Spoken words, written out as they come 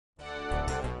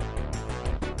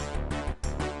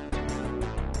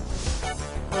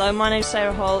Hello, my name's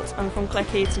Sarah Holt. I'm from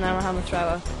Cleckheaton and I'm a hammer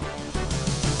thrower.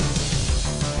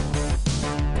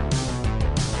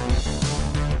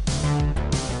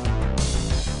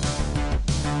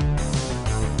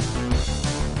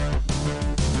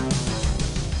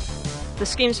 The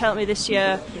scheme's helped me this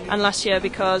year and last year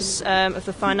because of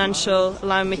the financial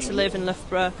allowing me to live in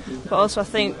Loughborough, but also I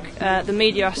think the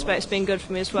media aspect's been good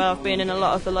for me as well. I've been in a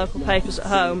lot of the local papers at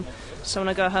home, so when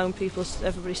I go home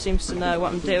everybody seems to know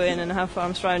what I'm doing and how far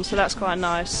I'm throwing, so that's quite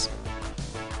nice.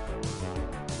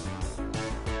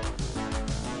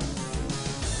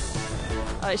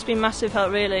 It's been massive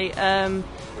help really.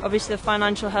 Obviously the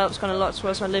financial help's gone a lot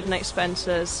towards my living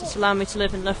expenses. It's allowed me to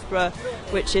live in Loughborough,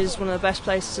 which is one of the best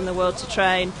places in the world to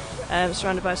train,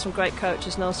 surrounded by some great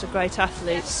coaches and also great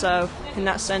athletes, so in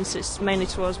that sense it's mainly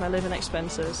towards my living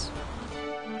expenses.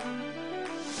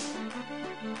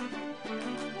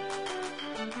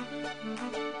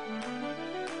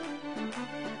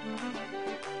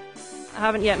 I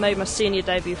haven't yet made my senior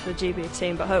debut for the GB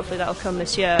team, but hopefully that'll come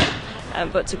this year.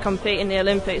 But to compete in the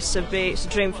Olympics it's a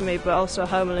dream for me, but also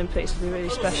home Olympics will be really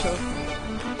special.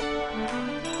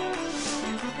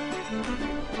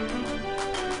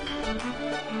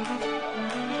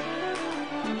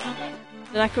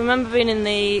 And I can remember being in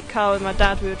the car with my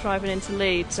dad. We were driving into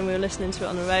Leeds and we were listening to it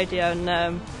on the radio,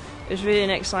 and it was really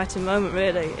an exciting moment.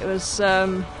 Really, it was.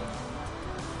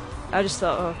 I just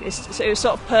thought, it was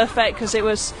sort of perfect because it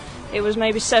was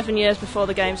maybe 7 years before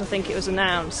the games, I think it was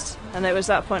announced, and it was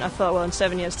that point I thought, well, in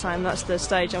 7 years' time that's the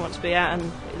stage I want to be at,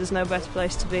 and there's no better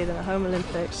place to be than at home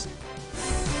Olympics.